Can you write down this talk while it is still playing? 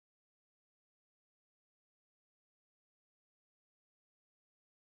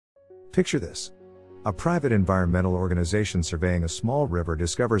Picture this. A private environmental organization surveying a small river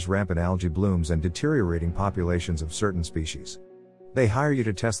discovers rampant algae blooms and deteriorating populations of certain species. They hire you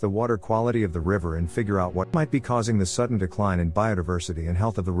to test the water quality of the river and figure out what might be causing the sudden decline in biodiversity and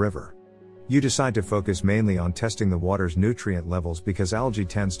health of the river. You decide to focus mainly on testing the water's nutrient levels because algae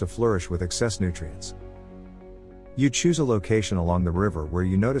tends to flourish with excess nutrients. You choose a location along the river where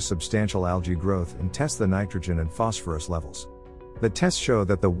you notice substantial algae growth and test the nitrogen and phosphorus levels. The tests show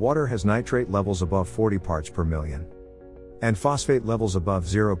that the water has nitrate levels above 40 parts per million and phosphate levels above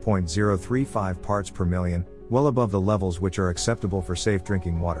 0.035 parts per million, well above the levels which are acceptable for safe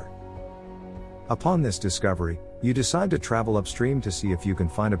drinking water. Upon this discovery, you decide to travel upstream to see if you can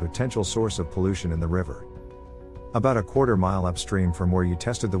find a potential source of pollution in the river. About a quarter-mile upstream from where you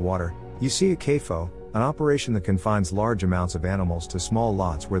tested the water, you see a CAFO, an operation that confines large amounts of animals to small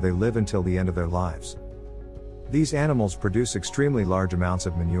lots where they live until the end of their lives. These animals produce extremely large amounts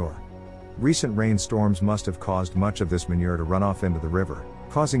of manure. Recent rainstorms must have caused much of this manure to run off into the river,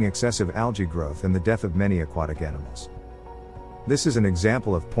 causing excessive algae growth and the death of many aquatic animals. This is an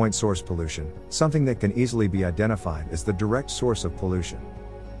example of point source pollution, something that can easily be identified as the direct source of pollution.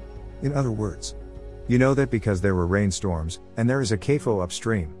 In other words, you know that because there were rainstorms, and there is a CAFO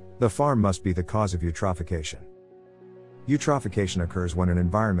upstream, the farm must be the cause of eutrophication. Eutrophication occurs when an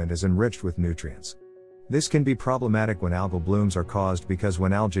environment is enriched with nutrients. This can be problematic when algal blooms are caused because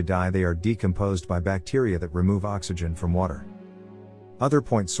when algae die they are decomposed by bacteria that remove oxygen from water. Other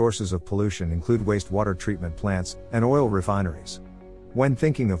point sources of pollution include wastewater treatment plants and oil refineries. When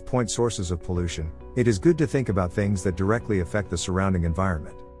thinking of point sources of pollution, it is good to think about things that directly affect the surrounding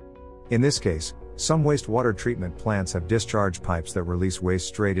environment. In this case, some wastewater treatment plants have discharge pipes that release waste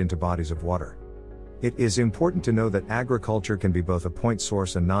straight into bodies of water. It is important to know that agriculture can be both a point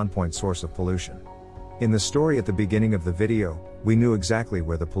source and non-point source of pollution. In the story at the beginning of the video, we knew exactly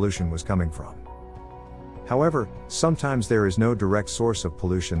where the pollution was coming from. However, sometimes there is no direct source of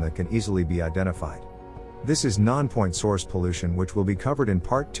pollution that can easily be identified. This is non-point source pollution, which will be covered in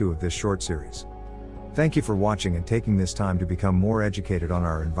part 2 of this short series. Thank you for watching and taking this time to become more educated on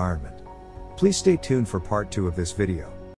our environment. Please stay tuned for part 2 of this video.